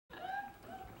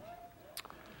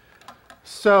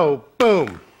So,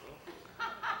 boom.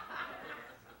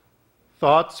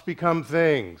 Thoughts become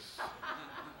things.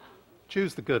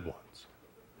 Choose the good ones.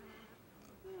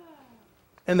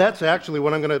 And that's actually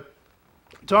what I'm going to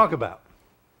talk about.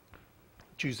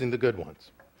 Choosing the good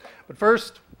ones. But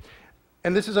first,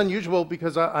 and this is unusual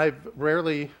because I've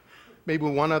rarely, maybe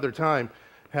one other time,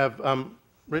 have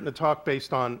written a talk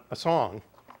based on a song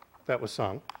that was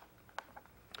sung.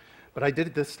 But I did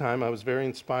it this time. I was very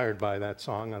inspired by that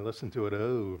song. I listened to it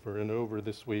over and over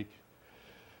this week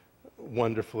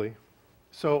wonderfully.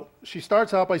 So she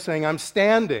starts out by saying, I'm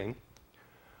standing.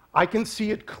 I can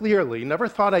see it clearly. Never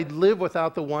thought I'd live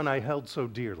without the one I held so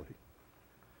dearly.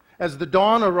 As the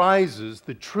dawn arises,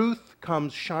 the truth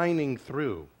comes shining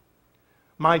through.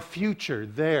 My future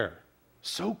there,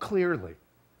 so clearly.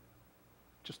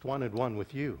 Just wanted one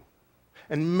with you.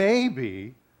 And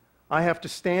maybe I have to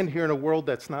stand here in a world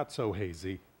that's not so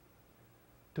hazy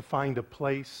to find a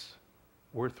place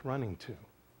worth running to.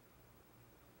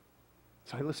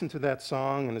 So I listened to that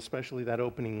song, and especially that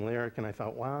opening lyric, and I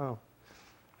thought, wow,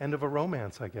 end of a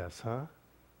romance, I guess, huh?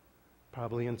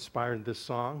 Probably inspired this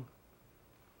song.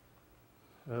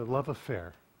 A love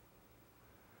affair.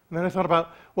 And then I thought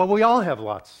about, well, we all have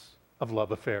lots of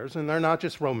love affairs, and they're not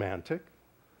just romantic.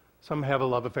 Some have a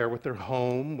love affair with their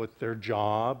home, with their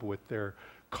job, with their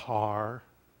car,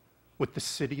 with the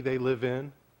city they live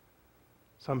in.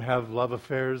 Some have love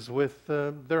affairs with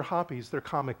their hobbies, their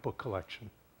comic book collection,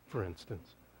 for instance.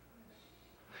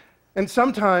 And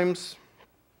sometimes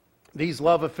these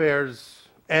love affairs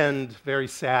end very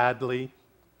sadly,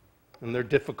 and they're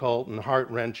difficult and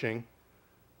heart-wrenching,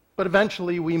 but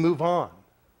eventually we move on.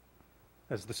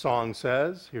 As the song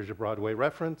says, here's your Broadway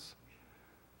reference,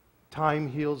 time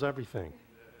heals everything.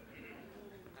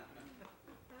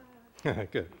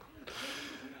 Good.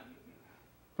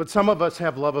 But some of us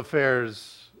have love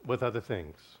affairs with other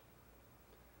things,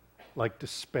 like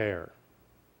despair,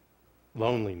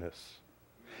 loneliness,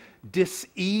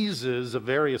 diseases of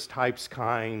various types,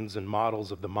 kinds, and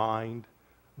models of the mind,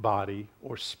 body,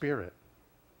 or spirit.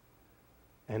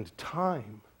 And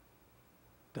time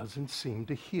doesn't seem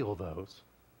to heal those.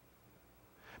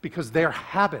 Because they're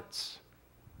habits.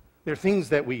 They're things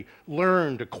that we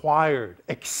learned, acquired,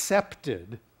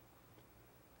 accepted,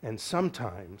 and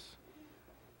sometimes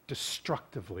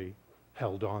destructively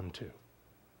held on to.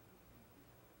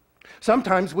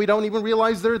 Sometimes we don't even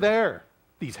realize they're there,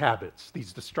 these habits,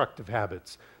 these destructive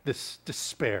habits, this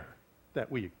despair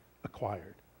that we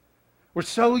acquired. We're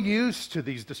so used to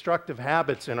these destructive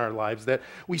habits in our lives that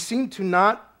we seem to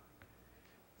not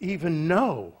even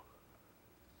know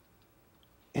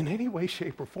in any way,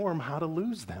 shape, or form how to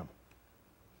lose them.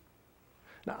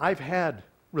 Now, I've had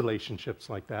relationships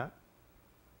like that.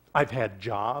 I've had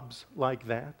jobs like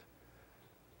that.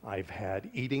 I've had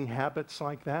eating habits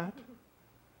like that.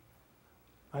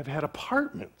 I've had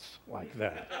apartments like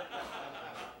that.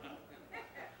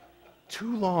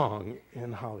 Too long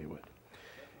in Hollywood.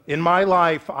 In my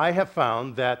life, I have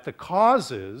found that the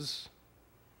causes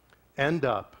end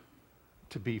up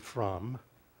to be from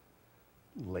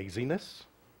laziness,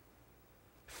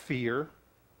 fear,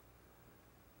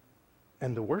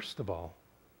 and the worst of all,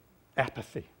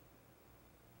 apathy.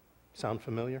 Sound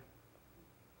familiar?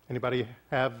 Anybody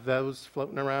have those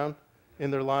floating around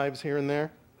in their lives here and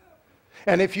there?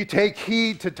 And if you take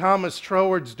heed to Thomas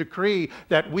Troward's decree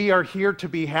that we are here to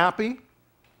be happy,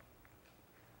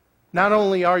 not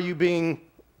only are you being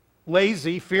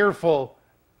lazy, fearful,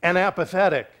 and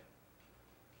apathetic,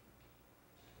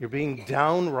 you're being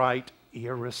downright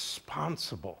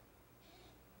irresponsible.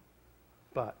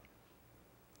 But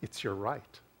it's your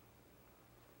right.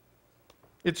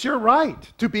 It's your right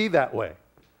to be that way.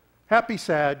 Happy,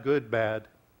 sad, good, bad.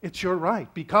 It's your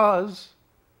right because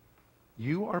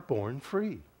you are born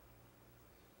free.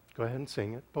 Go ahead and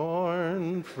sing it.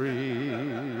 Born free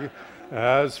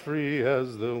as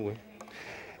the wind.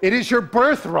 It is your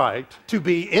birthright to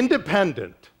be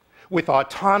independent with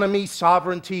autonomy,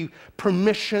 sovereignty,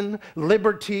 permission,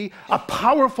 liberty, a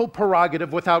powerful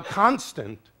prerogative without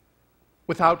constant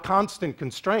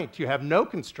constraint. You have no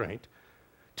constraint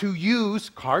to use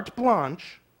carte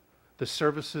blanche the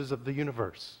services of the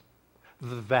universe,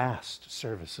 the vast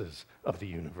services of the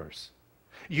universe.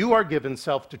 You are given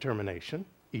self-determination,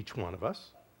 each one of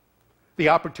us, the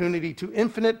opportunity to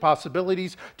infinite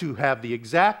possibilities to have the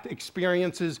exact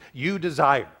experiences you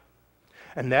desire.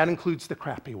 And that includes the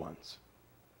crappy ones.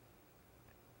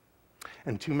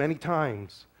 And too many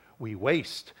times, we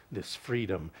waste this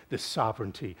freedom, this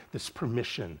sovereignty, this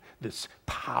permission, this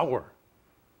power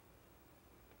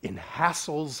in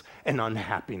hassles and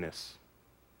unhappiness.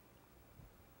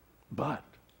 But,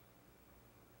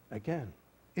 again,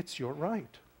 it's your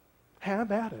right.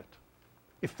 Have at it.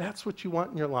 If that's what you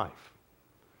want in your life,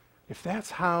 if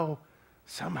that's how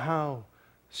somehow,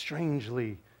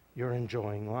 strangely, you're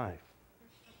enjoying life.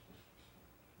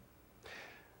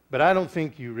 But I don't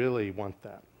think you really want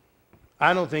that.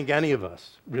 I don't think any of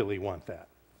us really want that.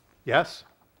 Yes?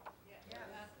 Yes.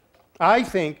 I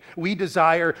think we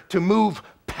desire to move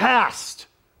past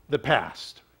the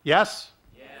past. Yes?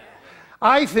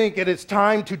 I think it is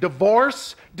time to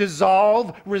divorce,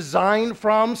 dissolve, resign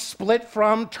from, split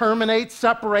from, terminate,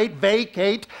 separate,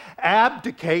 vacate,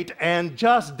 abdicate, and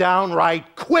just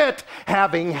downright quit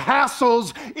having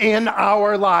hassles in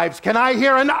our lives. Can I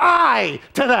hear an aye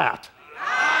to that?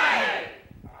 Aye!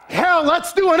 Hell,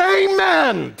 let's do an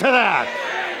amen to that.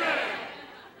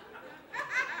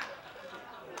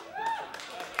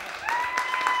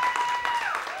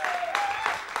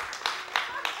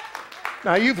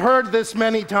 Now, you've heard this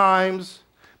many times,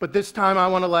 but this time I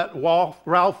want to let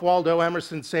Ralph Waldo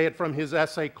Emerson say it from his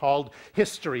essay called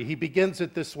History. He begins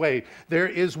it this way: there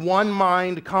is one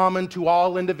mind common to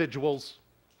all individuals.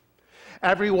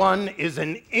 Everyone is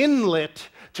an inlet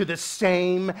to the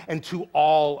same and to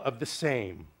all of the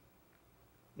same.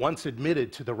 Once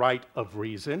admitted to the right of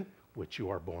reason, which you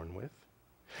are born with,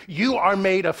 you are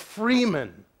made a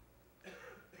freeman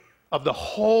of the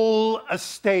whole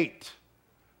estate,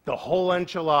 the whole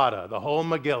enchilada, the whole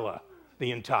Megillah,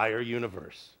 the entire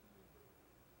universe.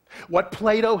 What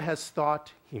Plato has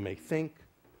thought, he may think.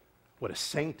 What a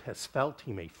saint has felt,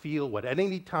 he may feel. What at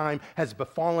any time has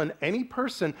befallen any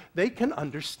person, they can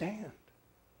understand.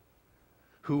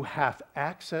 Who hath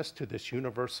access to this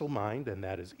universal mind, and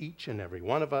that is each and every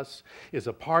one of us, is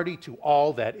a party to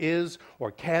all that is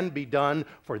or can be done,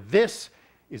 for this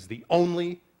is the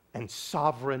only and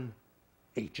sovereign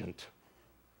agent.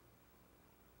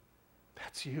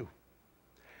 That's you,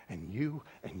 and you,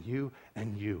 and you,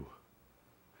 and you.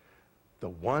 The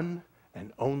one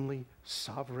and only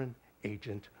sovereign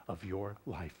agent of your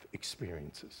life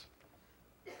experiences.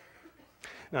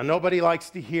 Now, nobody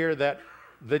likes to hear that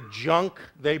the junk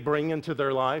they bring into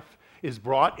their life is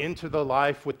brought into the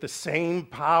life with the same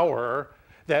power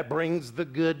that brings the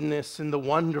goodness and the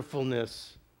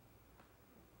wonderfulness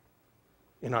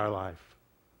in our life.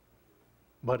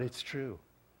 But it's true.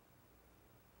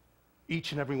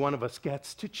 Each and every one of us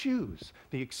gets to choose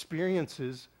the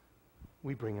experiences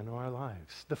we bring into our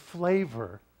lives, the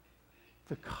flavor,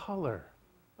 the color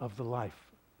of the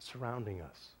life surrounding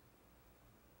us.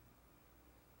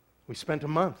 We spent a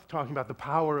month talking about the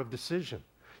power of decision.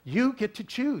 You get to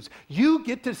choose. You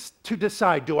get to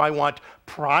decide, do I want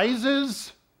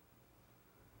prizes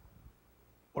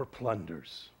or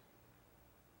plunders?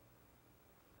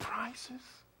 Prizes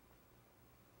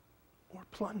or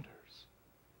plunders?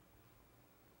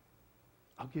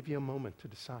 I'll give you a moment to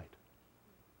decide.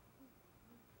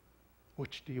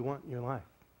 Which do you want in your life?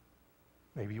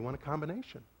 Maybe you want a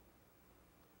combination.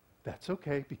 That's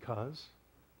okay, because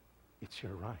it's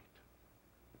your right.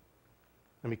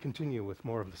 Let me continue with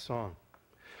more of the song.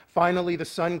 Finally, the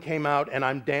sun came out, and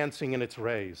I'm dancing in its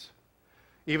rays.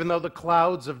 Even though the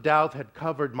clouds of doubt had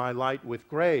covered my light with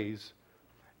grays,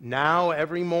 now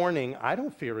every morning I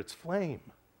don't fear its flame.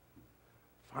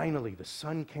 Finally, the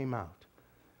sun came out,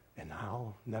 and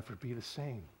I'll never be the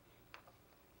same.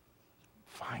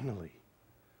 Finally,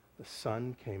 the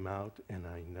sun came out, and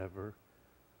I never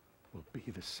will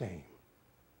be the same.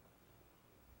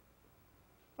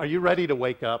 Are you ready to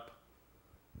wake up?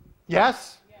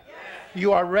 Yes? Yes.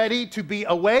 You are ready to be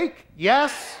awake?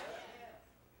 Yes?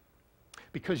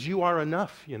 Because you are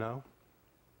enough, you know.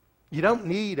 You don't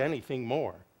need anything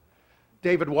more.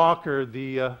 David Walker,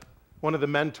 one of the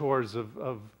mentors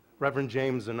of Reverend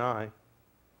James and I,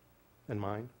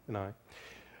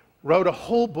 wrote a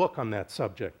whole book on that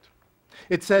subject.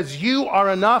 It says, you are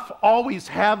enough, always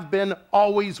have been,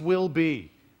 always will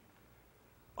be.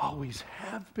 Always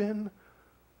have been,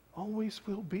 always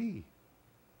will be.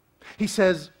 He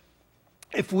says,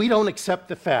 if we don't accept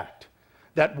the fact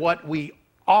that what we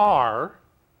are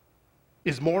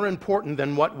is more important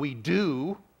than what we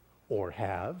do or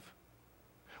have,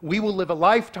 we will live a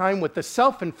lifetime with the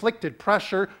self-inflicted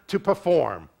pressure to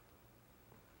perform.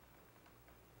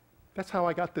 That's how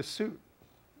I got this suit.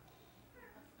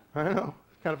 I know,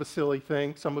 kind of a silly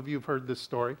thing. Some of you have heard this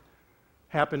story.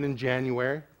 Happened in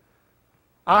January.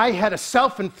 I had a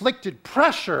self-inflicted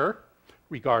pressure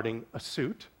regarding a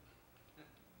suit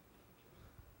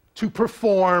to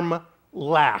perform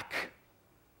lack.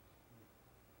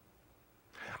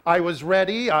 I was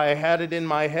ready. I had it in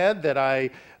my head that I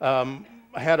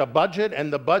had a budget,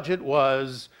 and the budget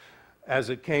was, as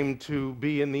it came to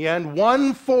be in the end,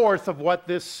 1/4 of what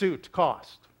this suit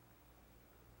cost.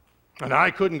 And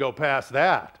I couldn't go past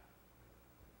that.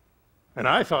 And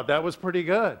I thought that was pretty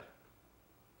good.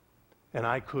 And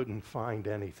I couldn't find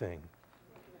anything.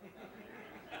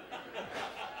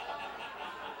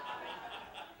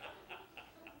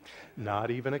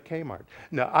 Not even a Kmart.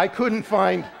 No, I couldn't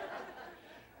find,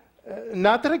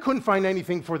 not that I couldn't find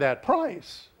anything for that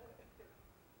price,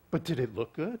 but did it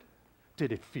look good?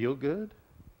 Did it feel good?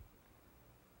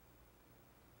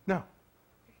 No.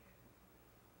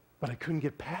 But I couldn't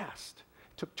get past.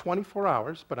 It took 24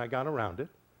 hours, but I got around it.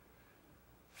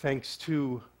 Thanks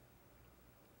to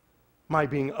my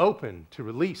being open to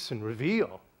release and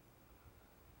reveal.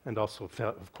 And also,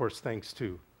 of course, thanks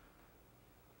to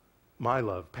my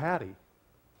love, Patty,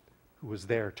 who was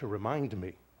there to remind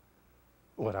me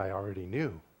what I already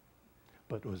knew,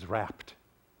 but was wrapped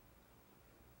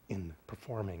in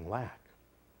performing lack.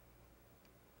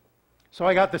 So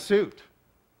I got the suit.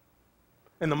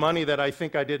 And the money that I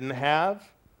think I didn't have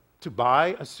to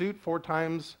buy a suit 4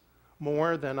 times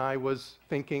more than I was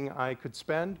thinking I could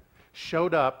spend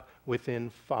showed up within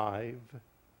 5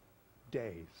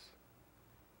 days.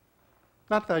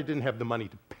 Not that I didn't have the money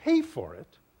to pay for it.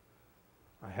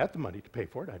 I had the money to pay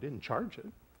for it. I didn't charge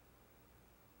it.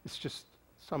 It's just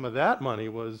some of that money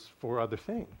was for other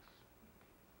things.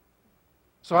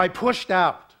 So I pushed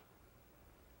out.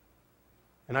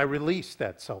 And I released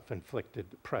that self-inflicted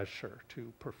pressure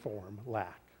to perform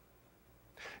lack.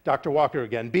 Dr. Walker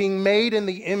again, being made in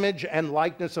the image and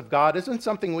likeness of God isn't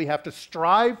something we have to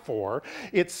strive for.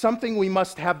 It's something we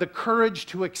must have the courage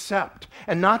to accept.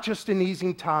 And not just in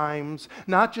easy times,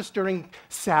 not just during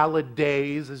salad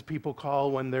days, as people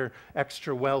call when they're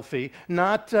extra wealthy,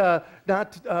 not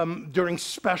during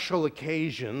special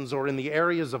occasions or in the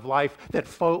areas of life that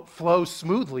flow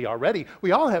smoothly already.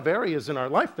 We all have areas in our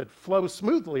life that flow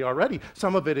smoothly already.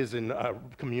 Some of it is in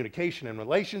communication and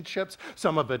relationships.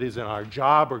 Some of it is in our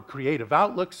job or creative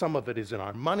outlook. Some of it is in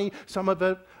our money. Some of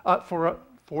it,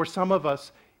 for some of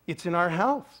us, it's in our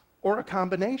health or a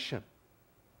combination.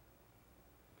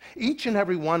 Each and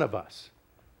every one of us,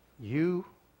 you,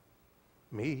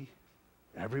 me,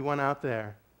 everyone out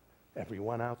there,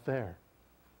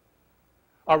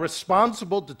 are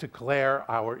responsible to declare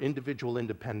our individual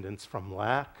independence from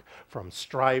lack, from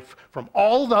strife, from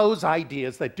all those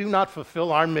ideas that do not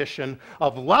fulfill our mission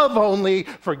of love only,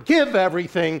 forgive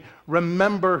everything,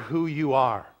 remember who you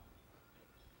are.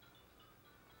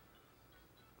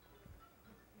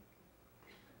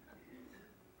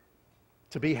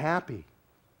 To be happy.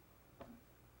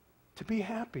 To be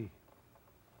happy.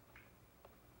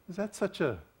 Is that such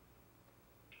a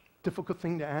difficult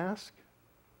thing to ask?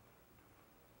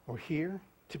 Or hear?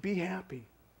 To be happy.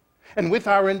 And with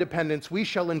our independence, we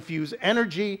shall infuse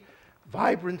energy,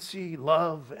 vibrancy,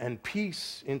 love, and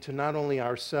peace into not only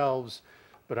ourselves,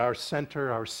 but our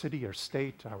center, our city, our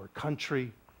state, our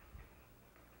country,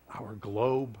 our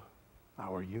globe,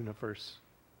 our universe.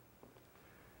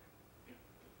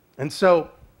 And so,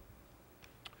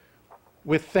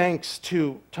 with thanks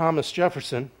to Thomas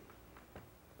Jefferson,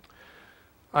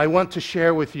 I want to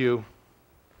share with you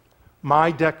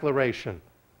my declaration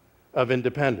of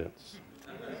independence.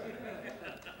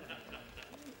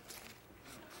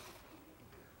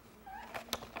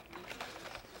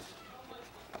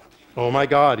 Oh my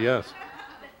God, yes.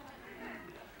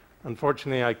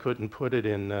 Unfortunately, I couldn't put it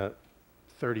in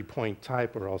 30-point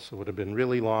type or else it would have been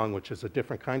really long, which is a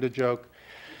different kind of joke.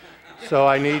 So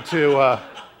I need to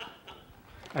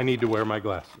wear my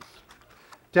glasses.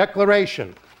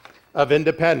 Declaration of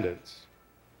Independence.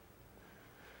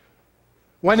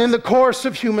 When in the course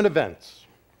of human events,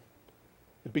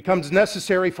 it becomes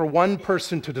necessary for one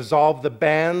person to dissolve the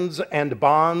bands and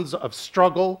bonds of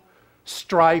struggle,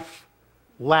 strife,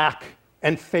 lack,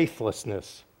 and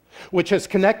faithlessness, which has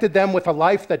connected them with a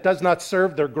life that does not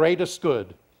serve their greatest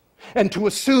good, and to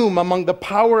assume among the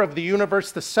power of the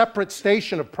universe the separate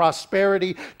station of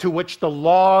prosperity to which the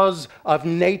laws of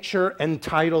nature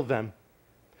entitle them.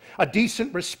 A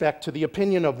decent respect to the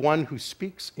opinion of one who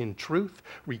speaks in truth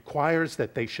requires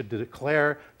that they should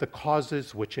declare the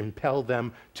causes which impel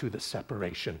them to the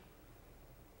separation.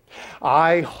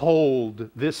 I hold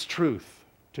this truth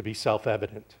to be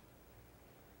self-evident,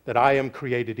 that I am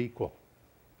created equal,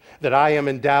 that I am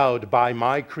endowed by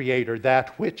my Creator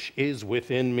that which is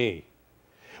within me,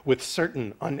 with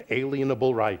certain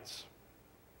unalienable rights,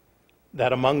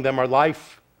 that among them are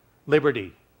life,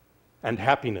 liberty, and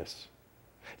happiness,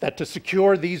 that to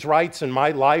secure these rights in my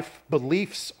life,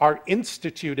 beliefs are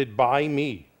instituted by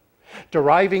me,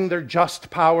 deriving their just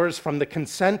powers from the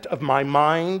consent of my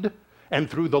mind and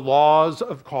through the laws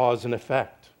of cause and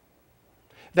effect.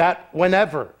 that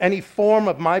whenever any form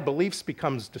of my beliefs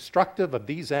becomes destructive of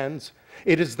these ends,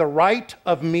 it is the right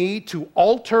of me to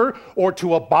alter or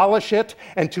to abolish it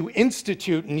and to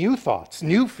institute new thoughts,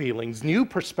 new feelings, new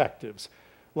perspectives,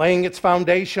 laying its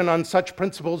foundation on such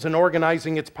principles and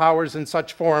organizing its powers in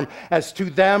such form as to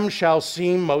them shall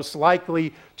seem most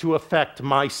likely to affect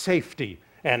my safety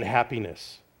and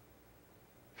happiness.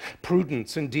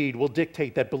 Prudence, indeed, will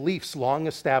dictate that beliefs long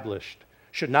established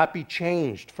should not be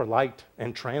changed for light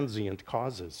and transient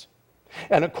causes.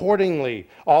 And accordingly,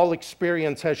 all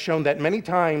experience has shown that many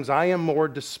times I am more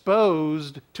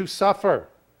disposed to suffer,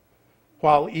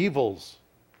 while evils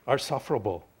are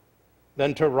sufferable,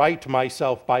 than to right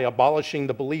myself by abolishing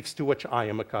the beliefs to which I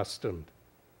am accustomed.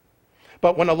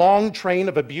 But when a long train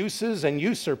of abuses and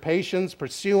usurpations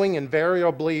pursuing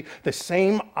invariably the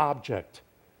same object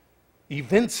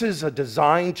evinces a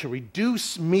design to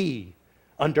reduce me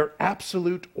under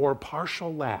absolute or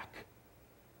partial lack,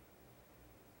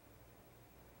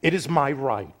 it is my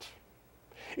right,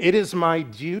 it is my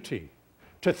duty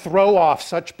to throw off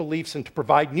such beliefs and to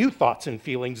provide new thoughts and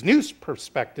feelings, new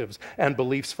perspectives and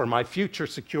beliefs for my future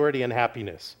security and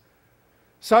happiness.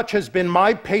 Such has been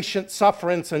my patient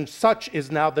sufferance, and such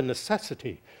is now the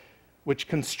necessity which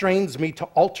constrains me to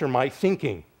alter my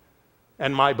thinking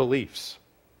and my beliefs.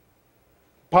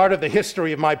 Part of the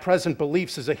history of my present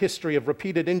beliefs is a history of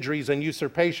repeated injuries and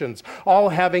usurpations, all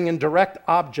having in direct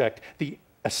object the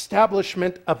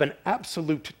establishment of an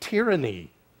absolute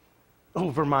tyranny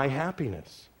over my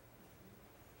happiness.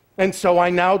 And so I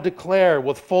now declare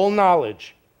with full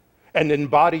knowledge and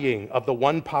embodying of the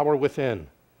one power within,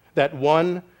 that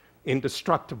one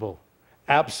indestructible,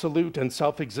 absolute and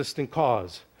self-existent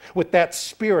cause, with that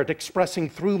spirit expressing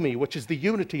through me, which is the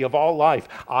unity of all life,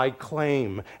 I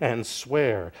claim and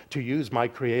swear to use my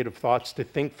creative thoughts to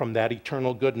think from that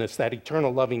eternal goodness, that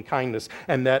eternal loving kindness,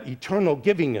 and that eternal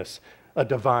givingness, a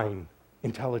divine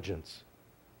intelligence.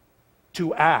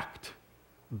 To act,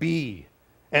 be,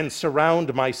 and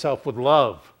surround myself with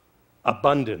love,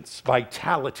 abundance,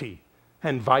 vitality,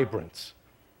 and vibrance.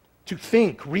 To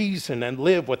think, reason, and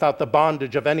live without the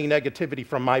bondage of any negativity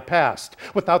from my past,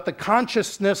 without the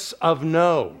consciousness of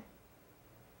no,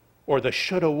 or the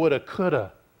shoulda, woulda,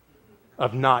 coulda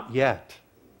of not yet,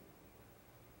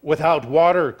 without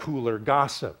water cooler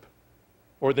gossip,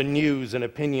 or the news and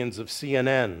opinions of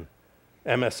CNN,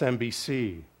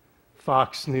 MSNBC,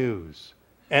 Fox News,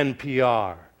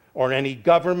 NPR, or any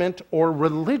government or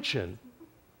religion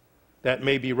that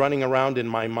may be running around in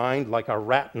my mind like a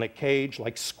rat in a cage,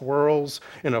 like squirrels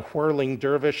in a whirling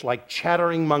dervish, like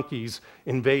chattering monkeys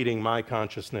invading my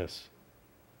consciousness.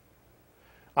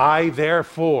 I,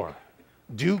 therefore,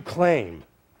 do claim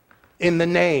in the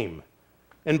name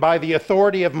and by the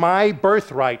authority of my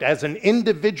birthright as an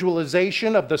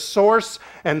individualization of the source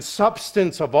and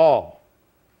substance of all,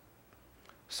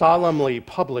 solemnly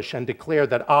publish and declare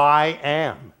that I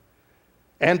am,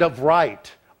 and of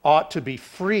right ought to be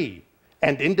free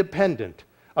and independent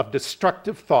of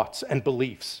destructive thoughts and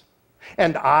beliefs.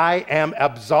 And I am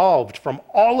absolved from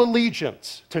all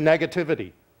allegiance to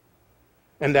negativity,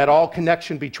 and that all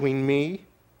connection between me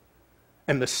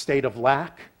and the state of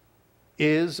lack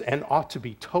is and ought to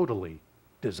be totally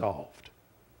dissolved.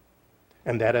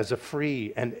 And that as a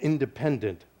free and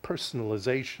independent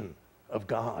personalization of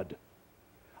God,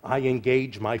 I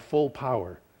engage my full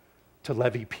power to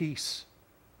levy peace,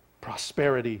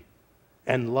 prosperity,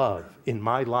 and love in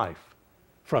my life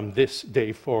from this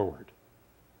day forward.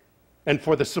 And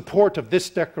for the support of this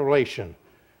declaration,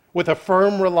 with a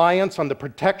firm reliance on the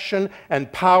protection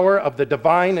and power of the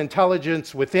divine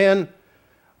intelligence within,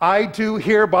 I do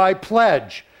hereby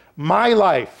pledge my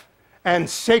life and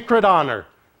sacred honor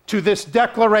to this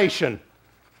Declaration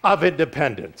of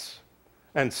Independence.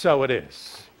 And so it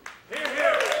is. Hear,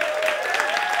 hear.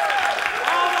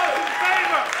 All those in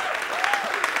favor?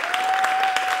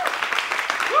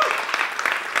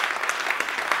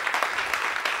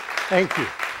 Thank you.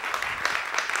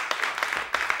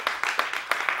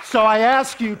 So I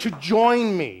ask you to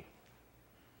join me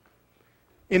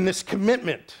in this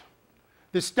commitment,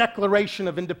 this declaration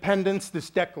of independence, this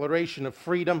declaration of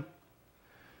freedom,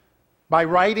 by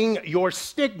writing your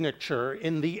signature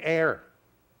in the air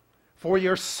for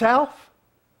yourself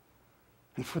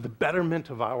and for the betterment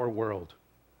of our world.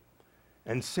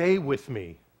 And say with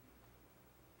me,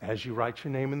 as you write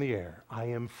your name in the air, I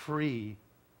am free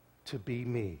to be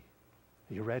me.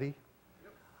 Are you ready?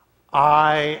 Yep.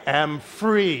 I am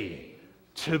free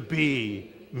to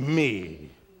be me.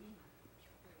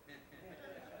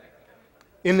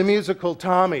 In the musical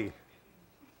Tommy,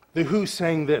 the Who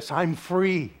sang this, I'm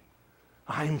free,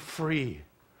 and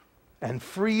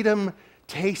freedom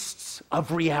tastes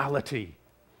of reality.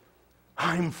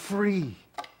 I'm free.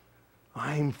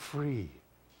 I'm free.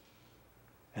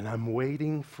 And I'm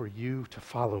waiting for you to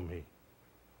follow me.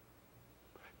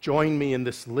 Join me in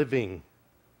this living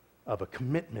of a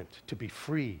commitment to be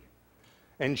free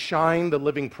and shine the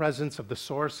living presence of the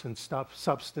source and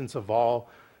substance of all,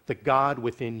 the God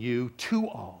within you, to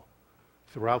all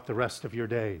throughout the rest of your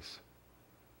days.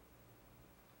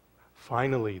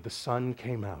 Finally, the sun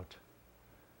came out,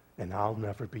 and I'll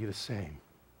never be the same.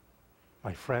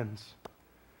 My friends,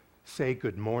 say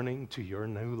good morning to your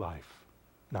new life.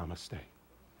 Namaste.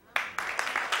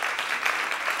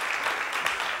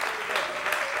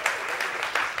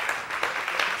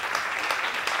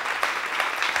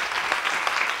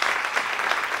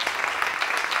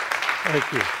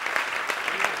 Thank you.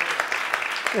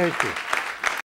 Thank you.